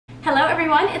Hello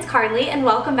everyone, it's Karlee and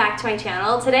welcome back to my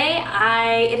channel. Today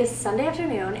it is Sunday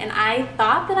afternoon and I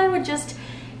thought that I would just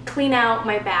clean out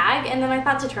my bag, and then I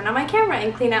thought to turn on my camera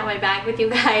and clean out my bag with you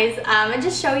guys and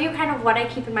just show you kind of what I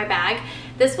keep in my bag.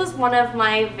 This was one of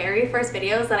my very first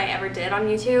videos that I ever did on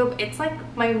YouTube. It's like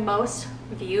my most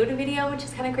viewed video, which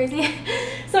is kind of crazy.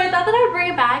 So I thought that I would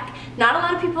bring it back. Not a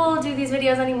lot of people do these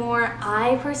videos anymore.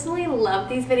 I personally love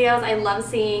these videos. I love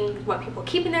seeing what people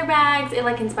keep in their bags. It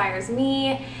like inspires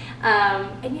me.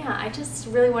 And yeah, I just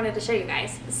really wanted to show you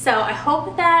guys. So I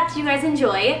hope that you guys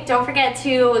enjoy. Don't forget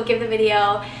to give the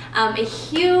video a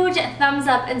huge thumbs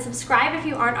up and subscribe if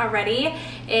you aren't already.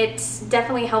 It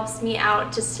definitely helps me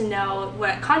out just to know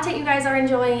what content you guys are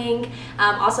enjoying.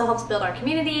 Also helps build our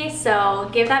community. So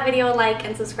give that video a like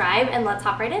and subscribe, and let's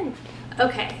hop right in.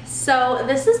 Okay, so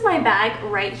this is my bag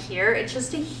right here. It's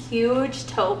just a huge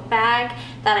tote bag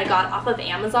that I got off of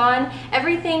Amazon.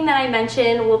 Everything that I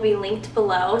mention will be linked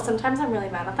below. Sometimes I'm really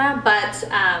bad at that,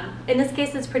 but in this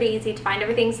case it's pretty easy to find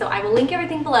everything, so I will link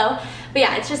everything below. But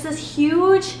yeah, it's just this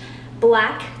huge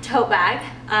black tote bag,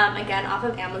 again off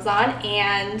of Amazon,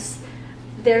 and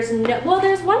there's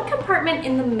one compartment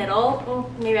in the middle. Oh,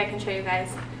 maybe I can show you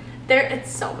guys.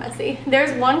 It's so messy.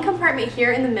 There's one compartment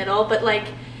here in the middle, but like,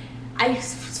 I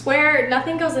swear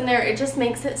nothing goes in there. It just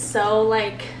makes it so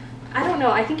like, I don't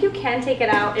know. I think you can take it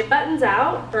out. It buttons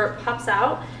out or it pops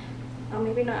out. Oh,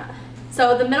 maybe not.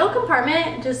 So the middle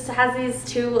compartment just has these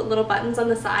two little buttons on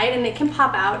the side and it can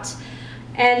pop out.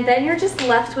 And then you're just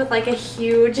left with like a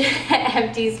huge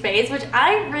empty space, which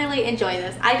I really enjoy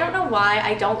this. I don't know why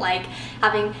I don't like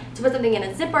having to put something in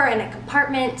a zipper and a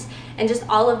compartment and just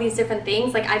all of these different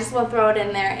things. Like, I just want to throw it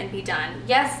in there and be done.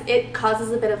 Yes, it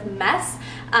causes a bit of mess,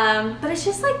 but it's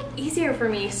just like easier for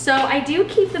me. So I do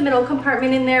keep the middle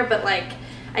compartment in there, but like,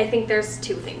 I think there's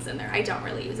two things in there. I don't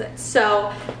really use it.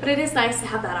 So, but it is nice to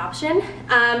have that option.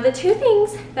 The two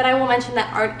things that I will mention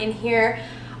that aren't in here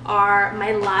are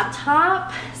my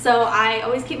laptop. So I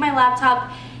always keep my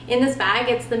laptop in this bag.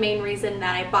 It's the main reason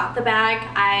that I bought the bag.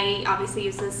 I obviously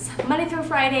use this Monday through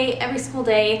Friday, every single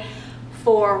day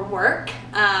for work.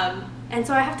 And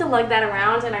so I have to lug that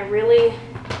around, and I really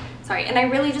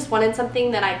just wanted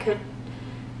something that I could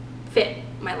fit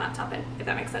my laptop in, if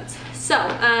that makes sense. So,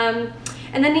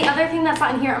 and then the other thing that's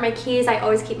not in here are my keys. I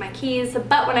always keep my keys,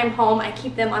 but when I'm home, I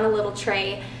keep them on a little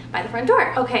tray by the front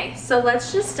door. Okay, so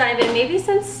let's just dive in. Maybe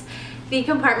since the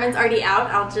compartment's already out,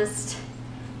 I'll just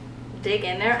dig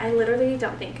in there. I literally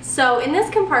don't think. So in this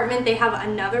compartment, they have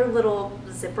another little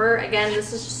zipper. Again,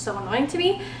 this is just so annoying to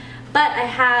me, but I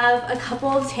have a couple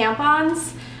of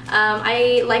tampons.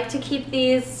 I like to keep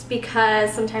these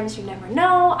because sometimes you never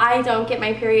know. I don't get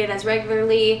my period as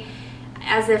regularly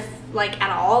as if like at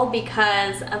all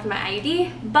because of my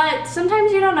ID, but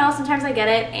sometimes you don't know. Sometimes I get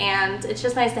it, and it's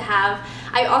just nice to have.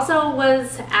 I also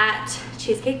was at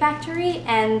Cheesecake Factory,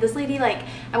 and this lady, like,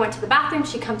 I went to the bathroom,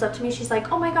 she comes up to me, she's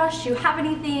like, oh my gosh, do you have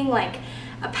anything, like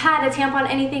a pad, a tampon,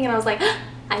 anything? And I was like,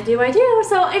 I do.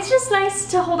 So it's just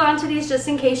nice to hold on to these just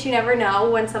in case. You never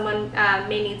know when someone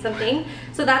may need something.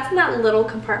 So that's in that little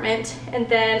compartment. And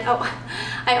then, oh,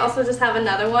 I also just have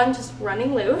another one just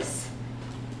running loose.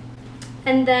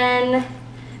 And then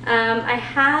I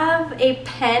have a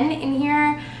pen in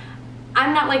here.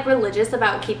 I'm not like religious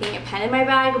about keeping a pen in my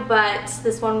bag, but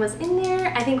this one was in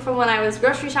there, I think from when I was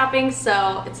grocery shopping,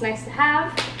 so it's nice to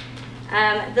have.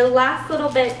 The last little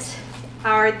bit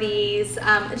are these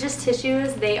just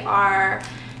tissues. They are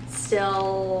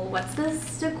still, what's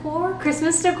this decor?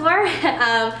 Christmas decor.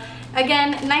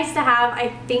 Again, nice to have.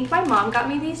 I think my mom got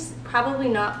me these. Probably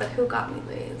not, but who got me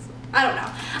these? I don't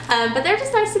know. But they're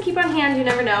just nice to keep on hand. You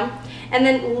never know. And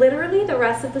then literally the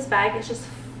rest of this bag is just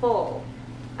full.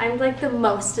 I'm like the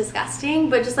most disgusting,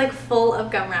 but just like full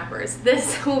of gum wrappers.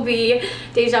 This will be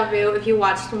deja vu if you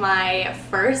watched my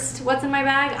first What's in My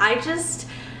Bag. I just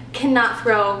cannot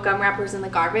throw gum wrappers in the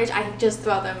garbage. I just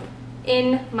throw them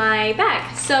in my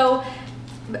bag. So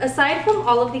aside from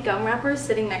all of the gum wrappers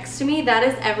sitting next to me, that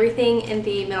is everything in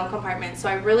the middle compartment. So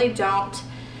I really don't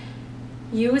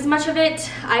use much of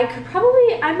it. I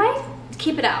might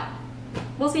keep it out.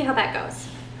 We'll see how that goes.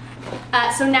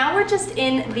 So now we're just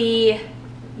in the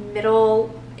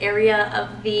middle area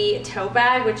of the tote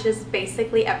bag, which is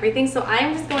basically everything. So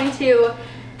I'm just going to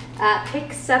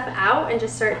pick stuff out and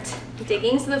just start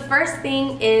digging. So the first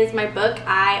thing is my book.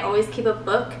 I always keep a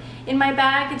book in my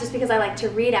bag just because I like to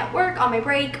read at work on my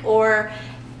break, or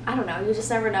I don't know, you just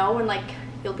never know when like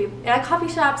you'll be at a coffee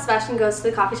shop. Sebastian goes to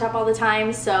the coffee shop all the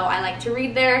time, so I like to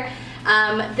read there.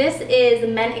 This is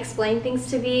Men Explain Things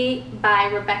to Me by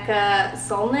Rebecca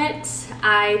Solnit.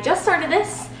 I just started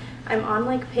this. I'm on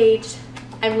like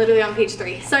I'm literally on page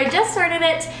 3. So I just started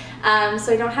it.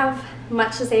 so I don't have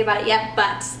much to say about it yet,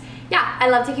 but yeah, I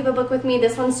love to keep a book with me.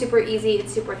 This one's super easy,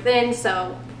 it's super thin,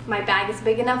 so my bag is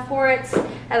big enough for it.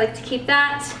 I like to keep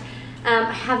that.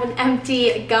 I have an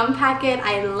empty gum packet.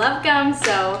 I love gum,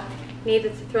 so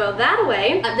needed to throw that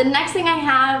away. The next thing I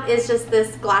have is just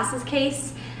this glasses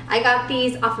case. I got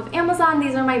these off of Amazon.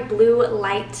 These are my blue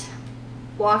light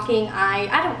blocking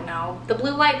I don't know, the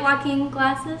blue light blocking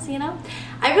glasses, you know?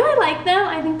 I really like them.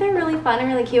 I think they're really fun and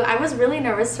really cute. I was really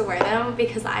nervous to wear them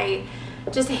because I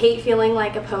just hate feeling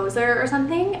like a poser or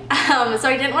something. So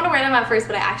I didn't want to wear them at first,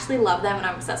 but I actually love them and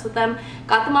I'm obsessed with them.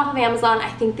 Got them off of Amazon.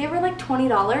 I think they were like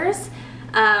 $20.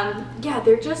 Yeah,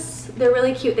 they're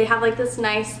really cute. They have like this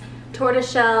nice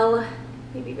tortoiseshell,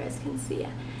 maybe you guys can see it,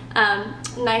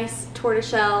 nice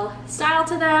tortoiseshell style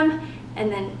to them,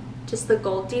 and then just the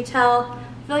gold detail.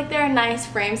 I feel like they're a nice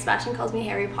frame. Sebastian calls me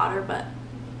Harry Potter, but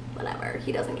whatever,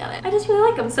 he doesn't get it. I just really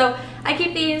like them. So I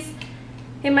keep these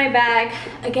in my bag,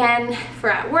 again, for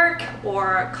at work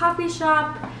or coffee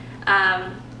shop.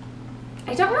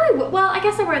 I don't really, well, I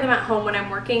guess I wear them at home when I'm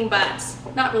working, but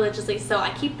not religiously, so I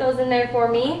keep those in there for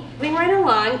me. Moving right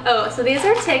along, oh, so these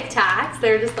are Tic Tacs.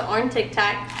 They're just the orange Tic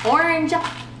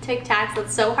Tacs,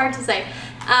 that's so hard to say.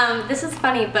 This is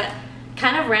funny, but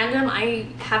kind of random. I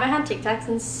haven't had Tic Tacs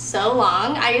in so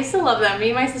long. I used to love them. Me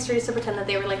and my sister used to pretend that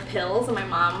they were like pills, and my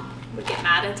mom would get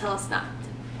mad and tell us not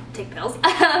to take pills.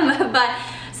 But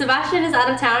Sebastian is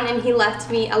out of town, and he left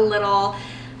me a little,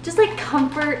 just like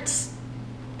comfort,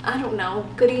 I don't know,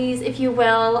 goodies, if you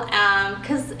will,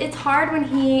 because it's hard when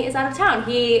he is out of town.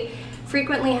 He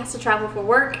frequently has to travel for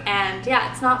work, and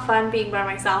yeah, it's not fun being by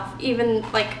myself. Even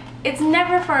like, it's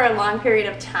never for a long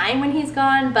period of time when he's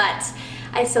gone, but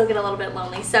I still get a little bit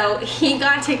lonely. So he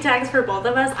got Tic Tacs for both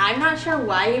of us. I'm not sure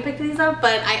why he picked these up,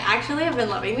 but I actually have been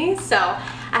loving these. So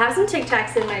I have some Tic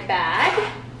Tacs in my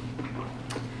bag.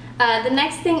 The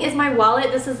next thing is my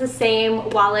wallet. This is the same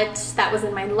wallet that was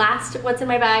in my last What's in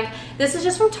My Bag. This is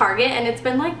just from Target, and it's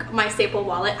been like my staple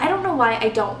wallet. I don't know why I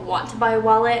don't want to buy a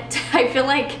wallet. I feel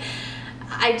like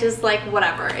I just like,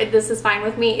 whatever, this is fine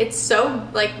with me. It's so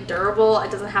like durable.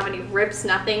 It doesn't have any rips,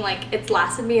 nothing. Like, it's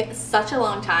lasted me such a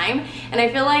long time, and I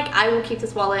feel like I will keep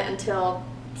this wallet until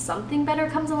something better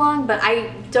comes along, but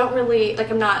I don't really, like,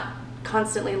 I'm not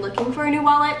constantly looking for a new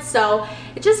wallet. So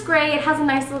it's just gray. It has a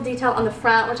nice little detail on the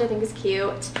front, which I think is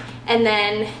cute, and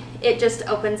then it just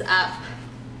opens up.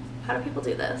 How do people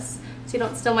do this so you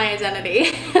don't steal my identity?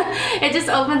 It just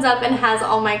opens up and has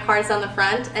all my cards on the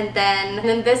front, and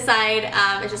then this side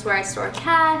is just where I store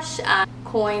cash,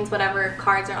 coins, whatever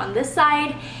cards are on this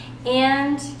side.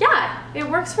 And yeah, it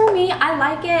works for me. I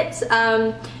like it.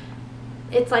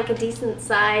 It's like a decent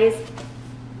size.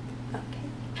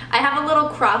 I have a little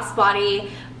crossbody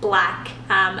black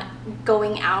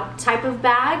going out type of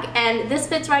bag, and this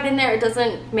fits right in there. It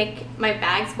doesn't make my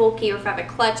bags bulky or if I have a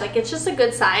clutch. Like, it's just a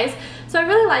good size. So I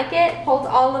really like it. Holds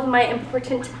all of my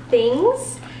important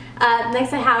things.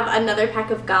 Next I have another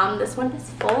pack of gum. This one is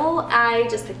full. I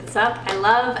just picked this up. I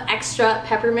love extra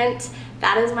peppermint.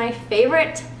 That is my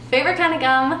favorite kind of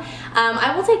gum.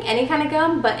 I will take any kind of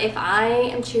gum, but if I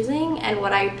am choosing, and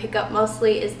what I pick up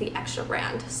mostly is the extra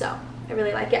brand. So I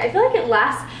really like it. I feel like it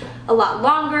lasts a lot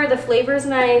longer. The flavor is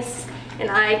nice, and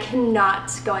I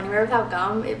cannot go anywhere without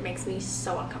gum. It makes me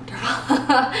so uncomfortable.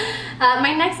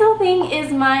 My next little thing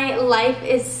is my Life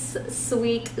is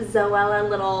Sweet Zoella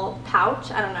little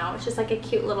pouch. I don't know. It's just like a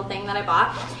cute little thing that I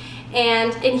bought.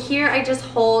 And in here I just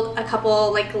hold a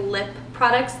couple like lip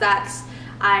products that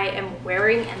I am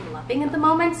wearing and loving at the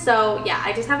moment. So yeah,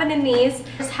 I just have it in these.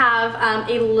 I just have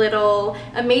a little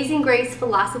Amazing Grace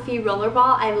Philosophy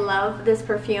Rollerball. I love this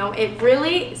perfume. It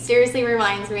really seriously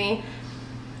reminds me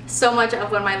so much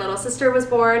of when my little sister was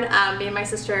born. Me and my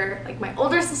sister, like my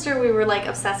older sister, we were like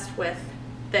obsessed with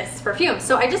this perfume.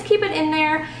 So I just keep it in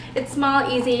there. It's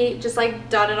small, easy, just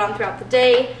like dot it on throughout the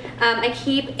day. I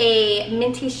keep a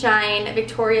Minty Shine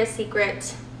Victoria's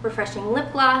Secret refreshing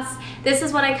lip gloss. This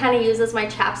is what I kind of use as my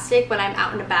chapstick when I'm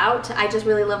out and about. I just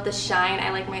really love the shine. I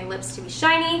like my lips to be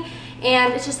shiny,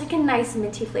 and it's just like a nice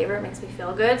minty flavor. It makes me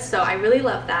feel good, so I really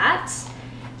love that.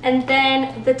 And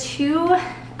then the two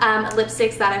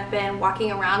lipsticks that I've been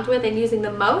walking around with and using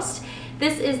the most.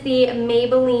 This is the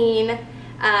Maybelline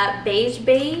Beige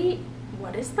Babe.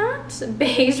 What is that?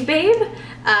 Beige Babe.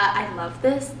 I love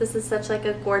this. This is such like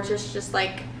a gorgeous, just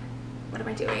like, what am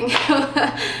I doing?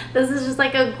 This is just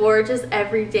like a gorgeous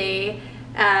everyday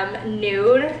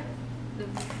nude.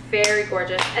 Very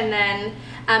gorgeous. And then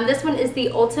this one is the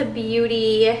Ulta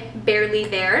Beauty Barely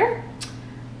There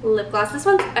lip gloss. This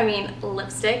one's, I mean,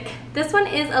 lipstick. This one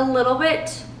is a little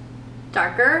bit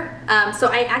darker. So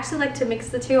I actually like to mix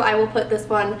the two. I will put this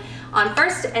one on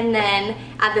first and then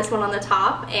add this one on the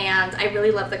top, and I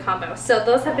really love the combo. So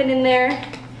those have been in there,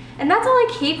 and that's all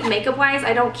I keep makeup wise.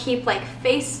 I don't keep like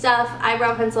face stuff,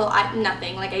 eyebrow pencil,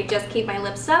 nothing. Like I just keep my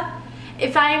lip stuff.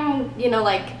 If I'm, you know,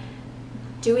 like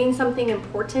doing something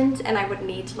important and I would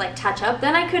need to like touch up,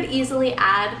 then I could easily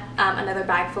add another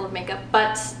bag full of makeup,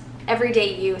 but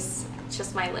everyday use, it's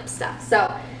just my lip stuff.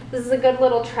 So this is a good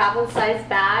little travel size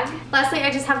bag. Lastly,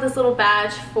 I just have this little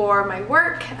badge for my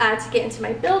work to get into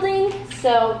my building.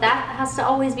 So that has to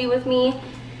always be with me.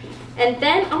 And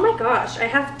then, oh my gosh, I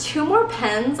have 2 more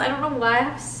pens. I don't know why I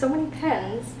have so many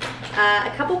pens.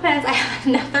 A couple pens, I have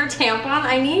another tampon.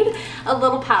 I need a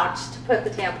little pouch to put the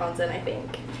tampons in, I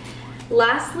think.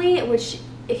 Lastly, which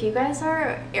if you guys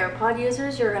are AirPod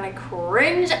users, you're gonna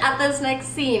cringe at this next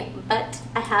scene, but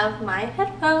I have my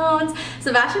headphones.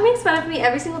 Sebastian makes fun of me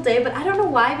every single day, but I don't know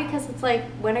why, because it's like,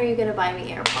 when are you gonna buy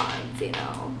me AirPods, you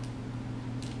know?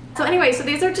 So anyway, so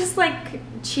these are just like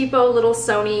cheapo little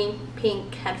Sony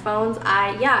pink headphones.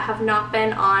 I have not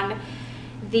been on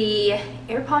the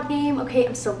AirPod game. Okay,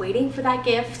 I'm still waiting for that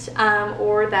gift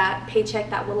or that paycheck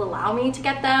that will allow me to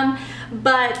get them.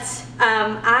 But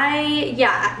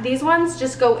these ones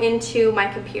just go into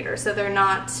my computer, so they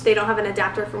don't have an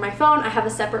adapter for my phone. I have a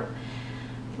separate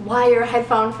wire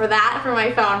headphone for that for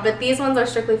my phone, but these ones are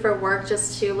strictly for work,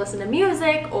 just to listen to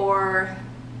music or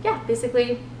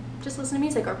basically just listen to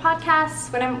music or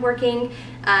podcasts when I'm working.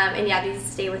 And yeah, these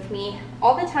stay with me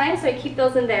all the time, so I keep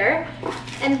those in there.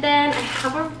 And then I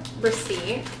have a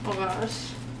receipt. Oh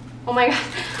gosh. Oh my gosh.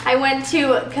 I went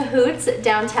to Cahoots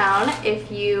downtown,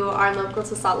 if you are local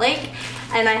to Salt Lake,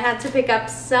 and I had to pick up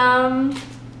some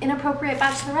inappropriate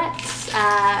bachelorette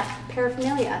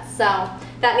paraphernalia. So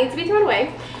that needs to be thrown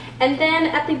away. And then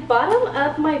at the bottom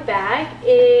of my bag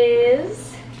is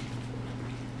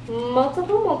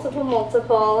multiple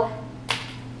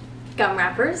gum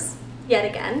wrappers yet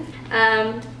again.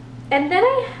 And then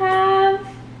I have,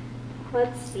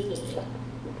 let's see,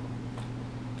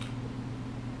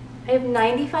 I have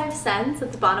 95 cents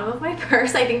at the bottom of my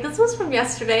purse. I think this was from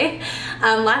yesterday.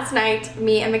 Last night,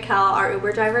 me and Mikkel, our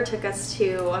Uber driver, took us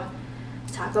to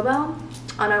Taco Bell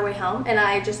on our way home, and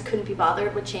I just couldn't be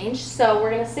bothered with change. So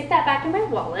we're gonna stick that back in my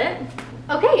wallet.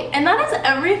 Okay, and that is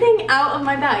everything out of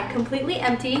my bag. Completely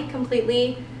empty,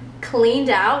 completely cleaned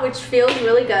out, which feels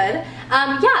really good.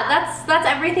 That's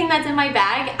everything that's in my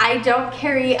bag. I don't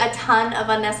carry a ton of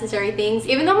unnecessary things,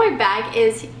 even though my bag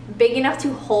is big enough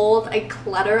to hold a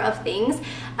clutter of things.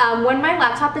 When my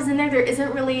laptop is in there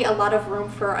isn't really a lot of room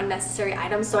for unnecessary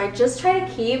items, so I just try to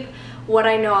keep what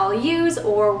I know I'll use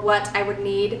or what I would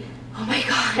need. Oh my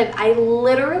god, I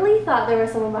literally thought there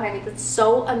was someone behind me. That's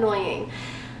so annoying.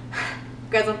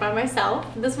 Guys, I'm by myself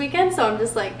this weekend, so I'm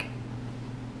just like,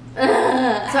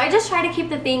 ugh. So I just try to keep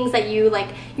the things that you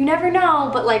never know,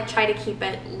 but like try to keep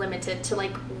it limited to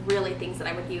like really things that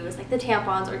I would use, like the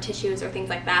tampons or tissues or things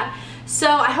like that. So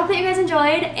I hope that you guys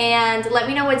enjoyed, and let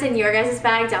me know what's in your guys'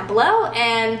 bag down below.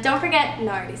 And don't forget,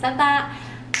 no, I already said that.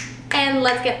 And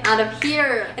let's get out of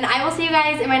here. And I will see you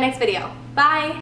guys in my next video. Bye.